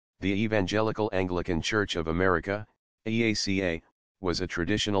The Evangelical Anglican Church of America, EACA, was a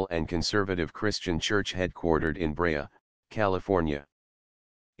traditional and conservative Christian church headquartered in Brea, California.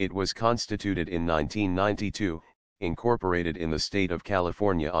 It was constituted in 1992, incorporated in the state of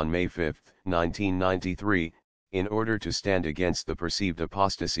California on May 5, 1993, in order to stand against the perceived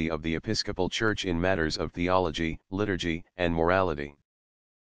apostasy of the Episcopal Church in matters of theology, liturgy, and morality.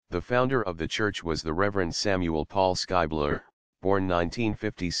 The founder of the church was the Reverend Samuel Paul Schuyler, born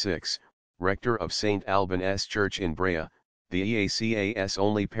 1956, rector of St. Alban's Church in Brea, the EACA's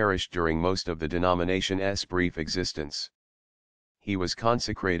only parish during most of the denomination's brief existence. He was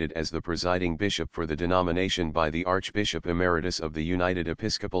consecrated as the presiding bishop for the denomination by the Archbishop Emeritus of the United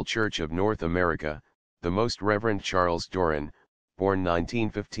Episcopal Church of North America, the Most Reverend Charles Doran, born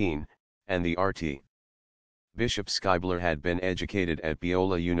 1915, and the RT. Bishop Schuyler had been educated at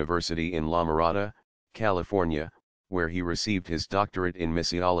Biola University in La Mirada, California, where he received his doctorate in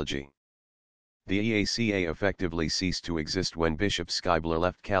missiology. The EACA effectively ceased to exist when Bishop Schuyler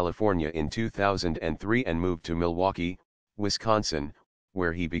left California in 2003 and moved to Milwaukee, Wisconsin,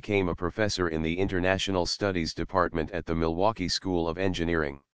 where he became a professor in the International Studies Department at the Milwaukee School of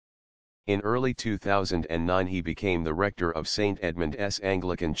Engineering. In early 2009 he became the rector of St. Edmund's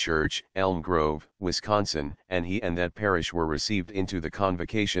Anglican Church, Elm Grove, Wisconsin, and he and that parish were received into the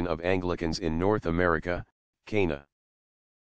Convocation of Anglicans in North America, CANA.